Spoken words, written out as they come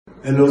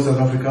Hello South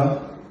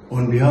Africa.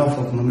 On behalf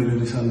of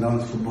Mamelodi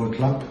Sundowns Football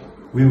Club,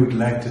 we would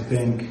like to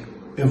thank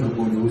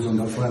everybody who's on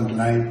the front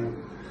line,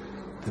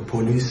 the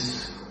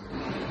police,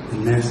 the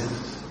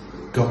nurses,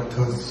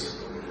 doctors,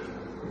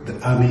 the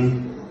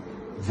army,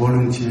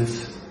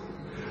 volunteers,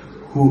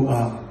 who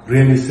are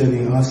really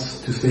saving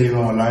us to save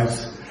our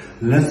lives.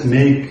 Let's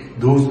make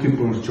those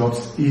people's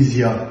jobs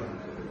easier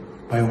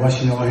by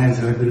washing our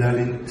hands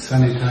regularly,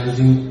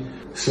 sanitizing,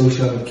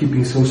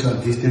 keeping social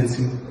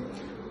distancing,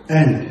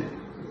 and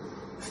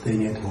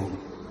staying at home.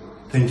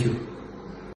 Thank you.